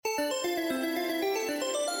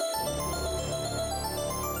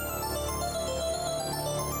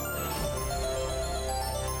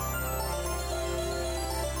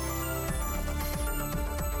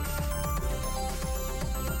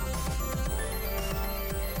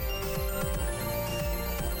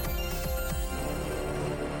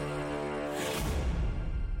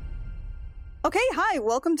Okay, hi,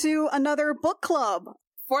 welcome to another book club.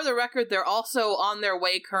 For the record, they're also on their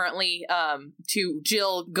way currently to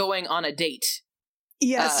Jill going on a date.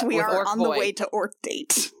 Yes, we are Orc on Boy. the way to Orc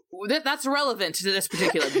Date. That's relevant to this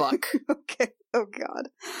particular book. Okay, oh god.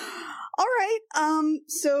 All right,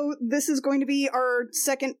 so this is going to be our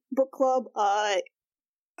second book club. I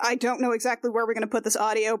don't know exactly where we're going to put this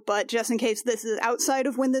audio, but just in case this is outside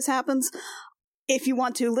of when this happens, if you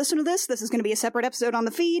want to listen to this is going to be a separate episode on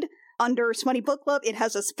the feed. Under Smutty Book Club, it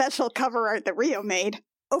has a special cover art that Rio made.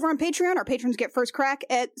 Over on Patreon, our patrons get first crack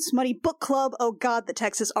at Smutty Book Club. Oh god, the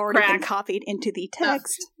text has already been copied into the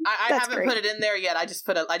text. I haven't put it in there yet. I just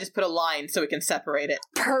put a line so we can separate it.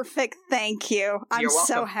 Perfect, thank you. I'm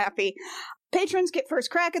so happy. Patrons get first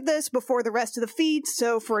crack at this before the rest of the feed,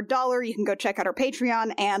 so for $1, you can go check out our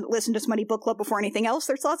Patreon and listen to Smutty Book Club before anything else.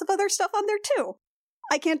 There's lots of other stuff on there too.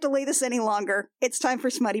 I can't delay this any longer. It's time for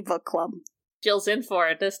Smutty Book Club. Jill's in for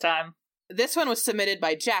it this time. This one was submitted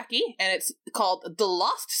by Jackie, and it's called The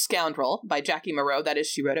Lost Scoundrel by Jackie Moreau. That is,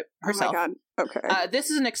 she wrote it herself. Oh my god, okay.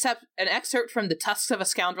 This is an excerpt from the Tusks of a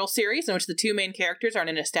Scoundrel series, in which the two main characters are in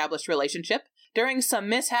an established relationship. During some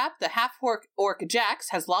mishap, the half-orc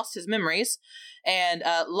Jax has lost his memories, and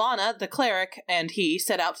Lana, the cleric, and he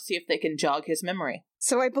set out to see if they can jog his memory.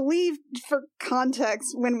 So I believe, for context,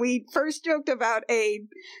 when we first joked about a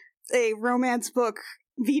romance book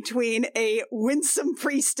between a winsome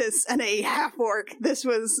priestess and a half-orc, this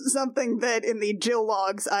was something that in the Jill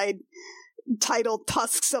logs I titled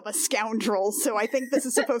Tusks of a Scoundrel, so I think this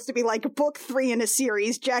is supposed to be like book 3 in a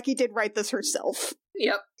series. Jackie did write this herself.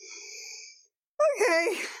 Yep.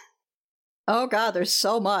 Okay. Oh god, there's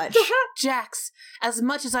so much. Jax, as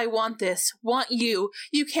much as I want you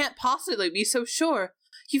can't possibly be so sure.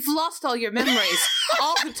 You've lost all your memories,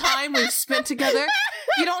 all the time we've spent together.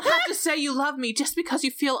 You don't have to say you love me just because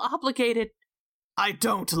you feel obligated. I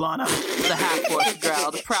don't, Lana, the half-orc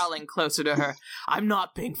growled, prowling closer to her. I'm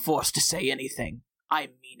not being forced to say anything. I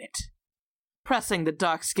mean it. Pressing the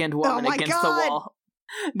dark-skinned woman against the wall,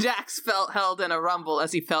 Jax felt held in a rumble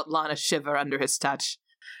as he felt Lana shiver under his touch.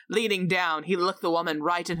 Leaning down, he looked the woman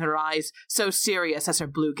right in her eyes, so serious as her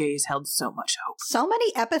blue gaze held so much hope. So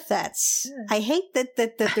many epithets. I hate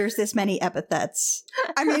that there's this many epithets.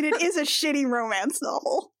 I mean, it is a shitty romance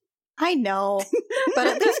novel. I know, but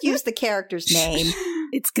at least use the character's name.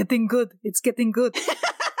 It's getting good. It's getting good.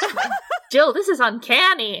 Jill, this is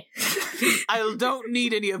uncanny. I don't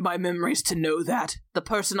need any of my memories to know that. The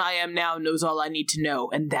person I am now knows all I need to know,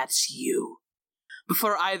 and that's you.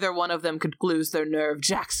 Before either one of them could lose their nerve,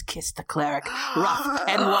 Jax kissed the cleric, rough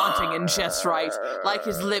and wanting and just right, like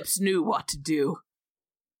his lips knew what to do.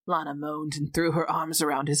 Lana moaned and threw her arms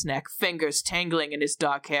around his neck, fingers tangling in his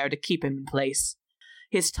dark hair to keep him in place.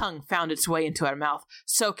 His tongue found its way into her mouth,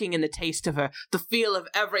 soaking in the taste of her, the feel of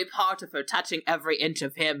every part of her, touching every inch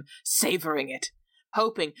of him, savoring it,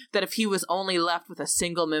 hoping that if he was only left with a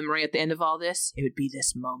single memory at the end of all this, it would be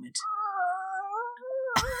this moment.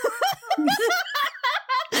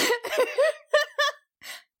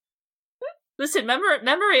 Listen,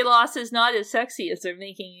 memory loss is not as sexy as they're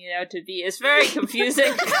making it out to be. It's very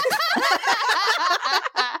confusing.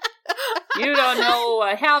 You don't know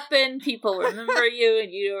what happened, people remember you,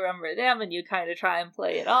 and you don't remember them, and you kind of try and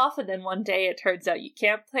play it off, and then one day it turns out you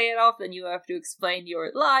can't play it off, then you have to explain you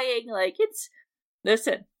were lying.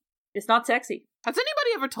 Listen, it's not sexy. Has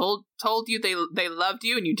anybody ever told you they loved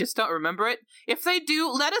you and you just don't remember it? If they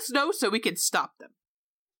do, let us know so we can stop them.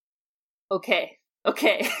 Okay.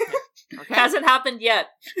 Hasn't happened yet.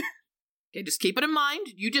 Okay, just keep it in mind.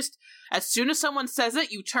 You just, as soon as someone says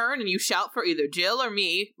it, you turn and you shout for either Jill or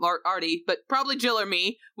me, or Artie, but probably Jill or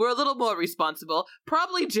me. We're a little more responsible.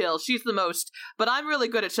 Probably Jill, she's the most, but I'm really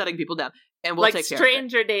good at shutting people down. And we'll take care of it. Like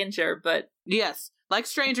stranger danger, but... Yes, like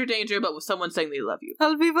stranger danger, but with someone saying they love you.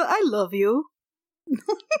 Alviva, I love you.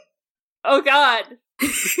 Oh god.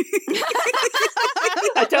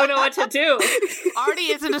 I don't know what to do.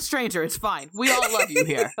 Artie isn't a stranger, it's fine. We all love you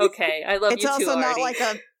here. Okay, I love you too, Artie. It's also not like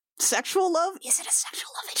a sexual love? Is it a sexual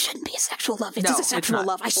love? It shouldn't be a sexual love. It's a sexual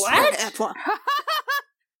love. I swear to that's what.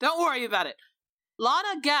 Don't worry about it.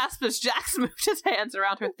 Lana gasped as Jax moved his hands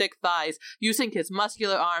around her thick thighs, using his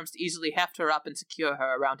muscular arms to easily heft her up and secure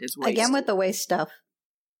her around his waist. Again with the waist stuff.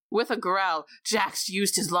 With a growl, Jax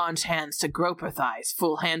used his large hands to grope her thighs,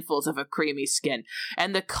 full handfuls of her creamy skin,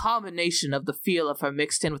 and the combination of the feel of her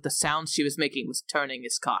mixed in with the sounds she was making was turning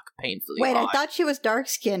his cock painfully Wait, hard. I thought she was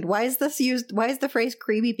dark-skinned. Why is the phrase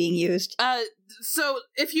creamy being used? So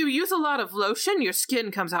if you use a lot of lotion, your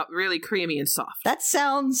skin comes out really creamy and soft. That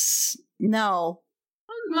sounds... No.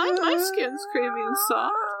 My skin's creamy and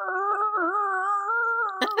soft.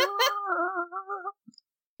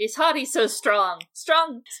 He's hot, he's so strong.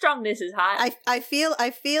 Strongness is hot. I feel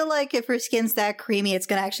like if her skin's that creamy, it's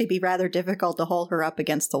gonna actually be rather difficult to hold her up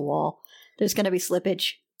against the wall. There's gonna be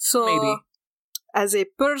slippage. So, Maybe. as a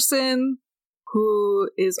person who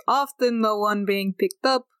is often the one being picked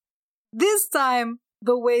up, this time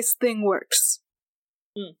the waist thing works.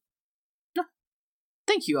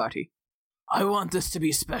 Thank you, Artie. I want this to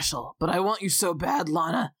be special, but I want you so bad,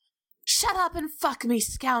 Lana. Shut up and fuck me,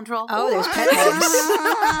 scoundrel. Oh, there's pet names.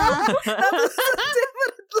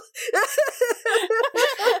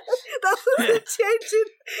 That was a change in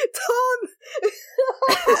tone.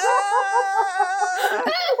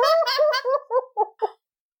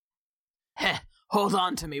 Heh, hold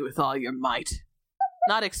on to me with all your might.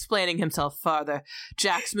 Not explaining himself farther,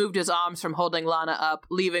 Jax moved his arms from holding Lana up,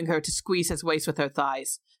 leaving her to squeeze his waist with her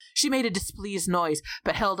thighs. She made a displeased noise,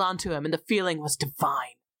 but held on to him, and the feeling was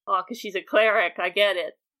divine. Oh, because she's a cleric, I get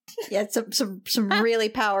it. Yeah, some really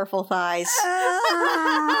powerful thighs.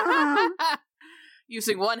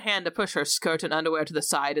 Using one hand to push her skirt and underwear to the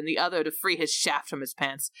side, and the other to free his shaft from his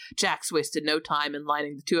pants, Jax wasted no time in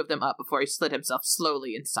lining the two of them up before he slid himself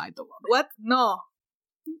slowly inside the woman. What? No.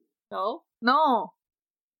 No? No.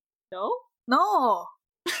 No? No.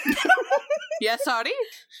 Yes, Artie?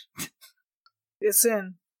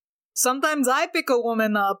 Listen, sometimes I pick a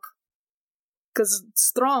woman up because it's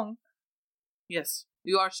strong. Yes,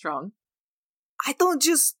 you are strong. I don't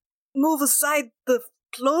just move aside the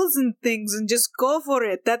clothes and things and just go for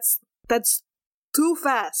it. That's too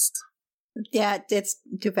fast. Yeah, it's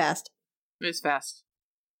too fast. It's fast.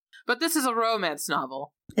 But this is a romance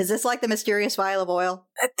novel. Is this like the mysterious vial of oil?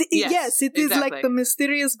 Yes, it is exactly. like the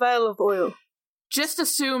mysterious vial of oil. Just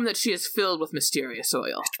assume that she is filled with mysterious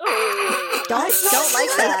oil. Oh. Don't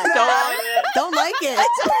like that. Don't like it. I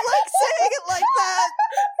don't like saying it like that.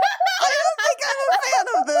 I don't think I'm a fan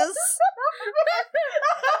of this.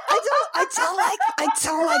 I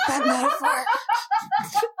don't like that metaphor.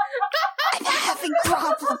 I'm having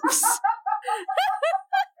problems.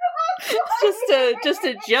 Just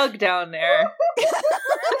a jug down there.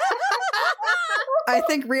 I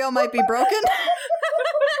think Rio might be broken.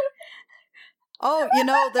 Oh,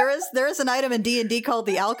 there is an item in D&D called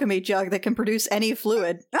the alchemy jug that can produce any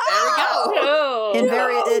fluid There we go.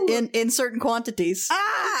 Oh. in certain quantities.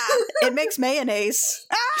 It makes mayonnaise.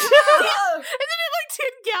 Isn't it like 10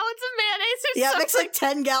 gallons of mayonnaise or Yeah, it something? makes like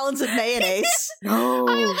 10 gallons of mayonnaise. No.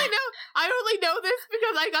 I only know this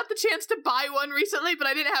because I got the chance to buy one recently, but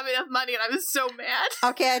I didn't have enough money and I was so mad.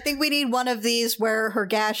 Okay, I think we need one of these where her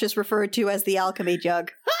gash is referred to as the alchemy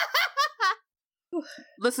jug.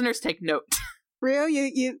 Listeners, take note. Rio,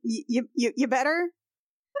 you better?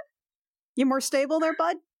 You more stable there,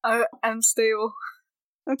 bud? I'm stable.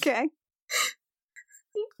 Okay.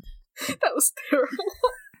 That was terrible.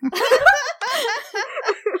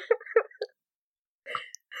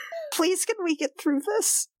 Please, can we get through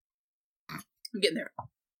this? I'm getting there.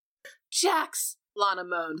 Jax! Lana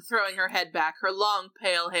moaned, throwing her head back, her long,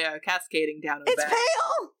 pale hair cascading down her It's back.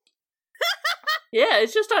 pale! Yeah,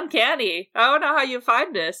 it's just uncanny. I don't know how you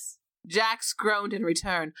find this. Jax groaned in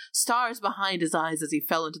return, stars behind his eyes as he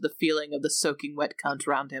fell into the feeling of the soaking wet cunt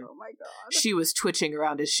around him. Oh my god. She was twitching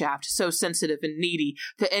around his shaft, so sensitive and needy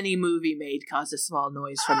that any move he made caused a small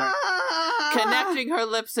noise from her. Connecting her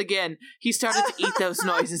lips again, he started to eat those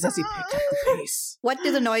noises as he picked up the pace. What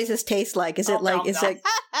do the noises taste like? Is it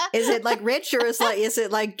is it like rich or is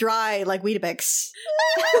it like dry like Weetabix?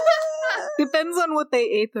 Depends on what they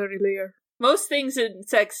ate earlier. Most things in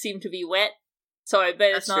sex seem to be wet, so I bet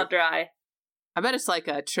it's That's not true. dry. I bet it's like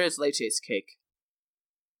a tres leches cake.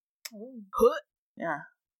 Yeah.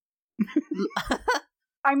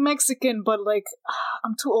 I'm Mexican, but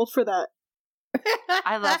I'm too old for that.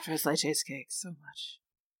 I love tres leches cake so much.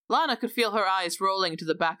 Lana could feel her eyes rolling to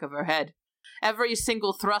the back of her head. Every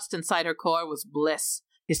single thrust inside her core was bliss,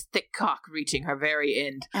 his thick cock reaching her very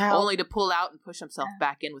end, Ow. only to pull out and push himself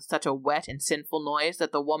back in with such a wet and sinful noise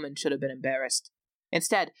that the woman should have been embarrassed.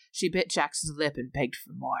 Instead, she bit Jax's lip and begged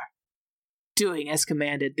for more. Doing as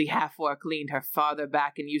commanded, the half-orc leaned her farther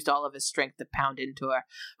back and used all of his strength to pound into her,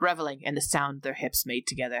 reveling in the sound their hips made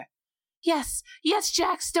together. Yes,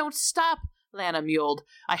 Jax, don't stop, Lana mewled.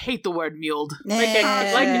 I hate the word mewled.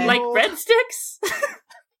 Like breadsticks?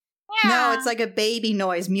 No, it's like a baby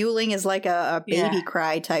noise. Mewling is like a baby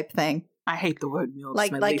cry type thing. I hate the word mewled.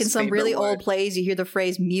 Like in some really old plays, you hear the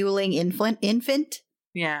phrase "mewling infant."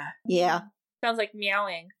 Yeah. Yeah, Sounds like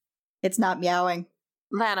meowing. it's not meowing.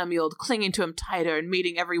 Lana mewled, clinging to him tighter and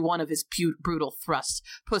meeting every one of his brutal thrusts,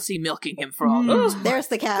 pussy milking him for all those. There's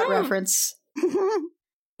the cat reference.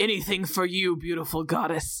 Anything for you, beautiful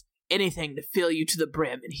goddess. Anything to fill you to the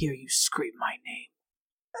brim and hear you scream my name.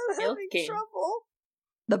 I'm having Milking. trouble.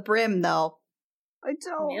 The brim, though. I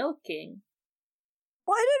don't. Milking.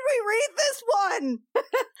 Why did we read this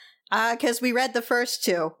one? Because we read the first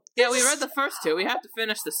two. Yeah, we read the first two. We have to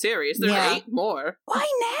finish the series. There's Yeah. 8 more. Why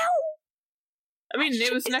now? I mean,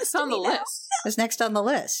 it was Do next this to on the me now. list. It's next on the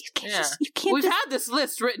list. You can't Yeah. just. You can't We've just. had this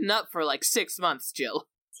list written up for like 6 months, Jill.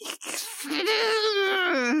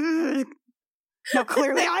 No,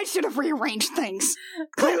 clearly I should have rearranged things.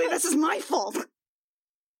 Clearly this is my fault.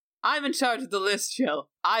 I'm in charge of the list, Jill.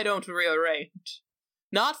 I don't rearrange.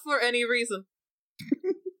 Not for any reason.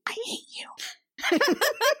 I hate you.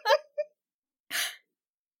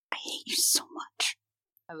 I hate you so much.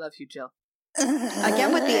 I love you, Jill.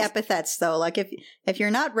 Again with the epithets, though. Like, if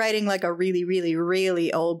you're not writing like a really, really,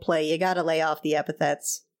 really old play, you gotta lay off the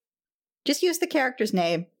epithets. Just use the character's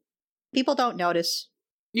name. People don't notice.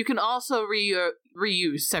 You can also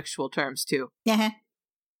reuse sexual terms, too. Yeah.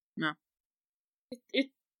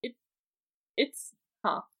 It's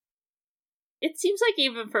It seems like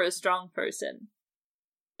even for a strong person,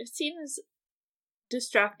 it seems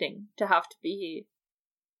distracting to have to be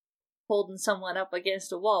holding someone up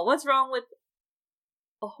against a wall. What's wrong with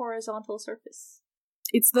a horizontal surface?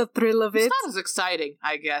 It's the thrill of It's it. not as exciting,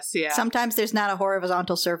 I guess, yeah. Sometimes there's not a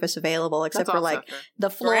horizontal surface available except That's for also like true. the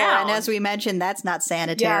floor, Ground. and as we mentioned, that's not Yeah,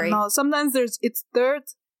 sanitary. no. Sometimes it's dirt.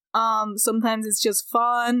 Sometimes it's just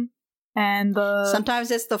fun, and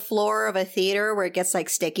Sometimes it's the floor of a theater where it gets like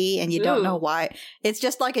sticky and you don't know Ooh. why. It's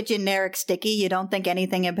just like a generic sticky. You don't think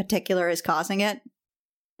anything in particular is causing it.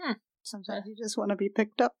 Sometimes you just want to be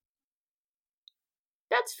picked up.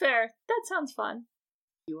 That's fair. That sounds fun.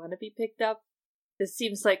 You want to be picked up? This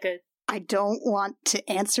seems like a... I don't want to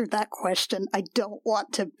answer that question. I don't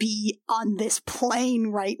want to be on this plane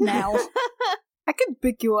right now. I can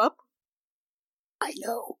pick you up. I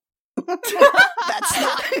know. That's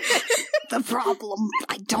not the problem.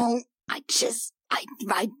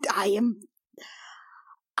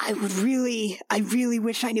 I really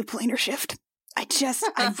wish I knew planar shift.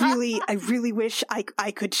 I really wish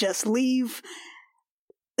I could just leave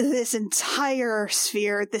this entire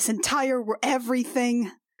sphere, this entire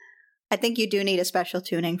everything. I think you do need a special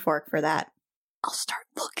tuning fork for that. I'll start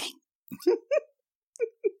looking.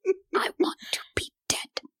 I want to be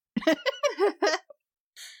dead.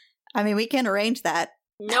 I mean, we can arrange that.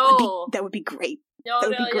 No! That would be great. No, That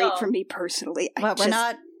would no, be great no. for me personally. What, we're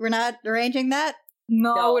not arranging that?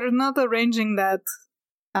 No, No. we're not arranging that.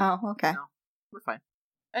 Oh, okay. No. We're fine.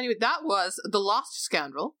 Anyway, that was The Lost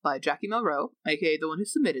Scoundrel by Jackie Melrose, aka the one who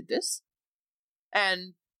submitted this.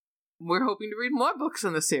 And we're hoping to read more books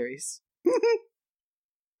in the series.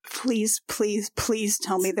 Please, please, please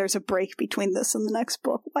tell me there's a break between this and the next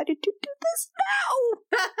book. Why did you do this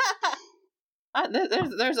now?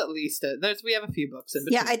 There's at least we have a few books in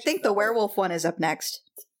between. Yeah, I think the werewolf one is up next.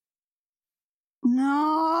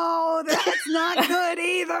 No, that's not good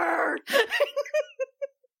either.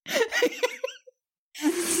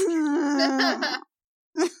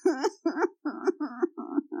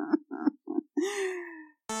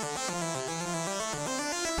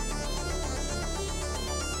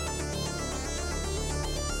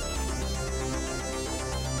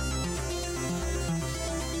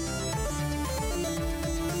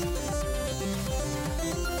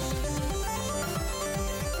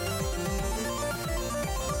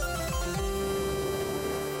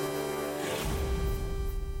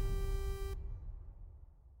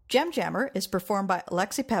 Gem Jammer is performed by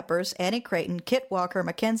Lexi Peppers, Annie Creighton, Kit Walker,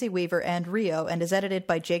 Mackenzie Weaver, and Rio, and is edited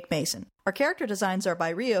by Jake Mason. Our character designs are by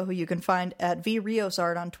Rio, who you can find at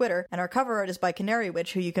vriosart on Twitter, and our cover art is by Canary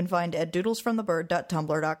Witch, who you can find at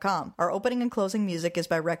doodlesfromthebird.tumblr.com. Our opening and closing music is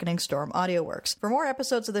by Reckoning Storm AudioWorks. For more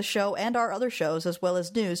episodes of this show and our other shows, as well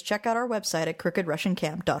as news, check out our website at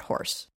crookedrussiancamp.horse.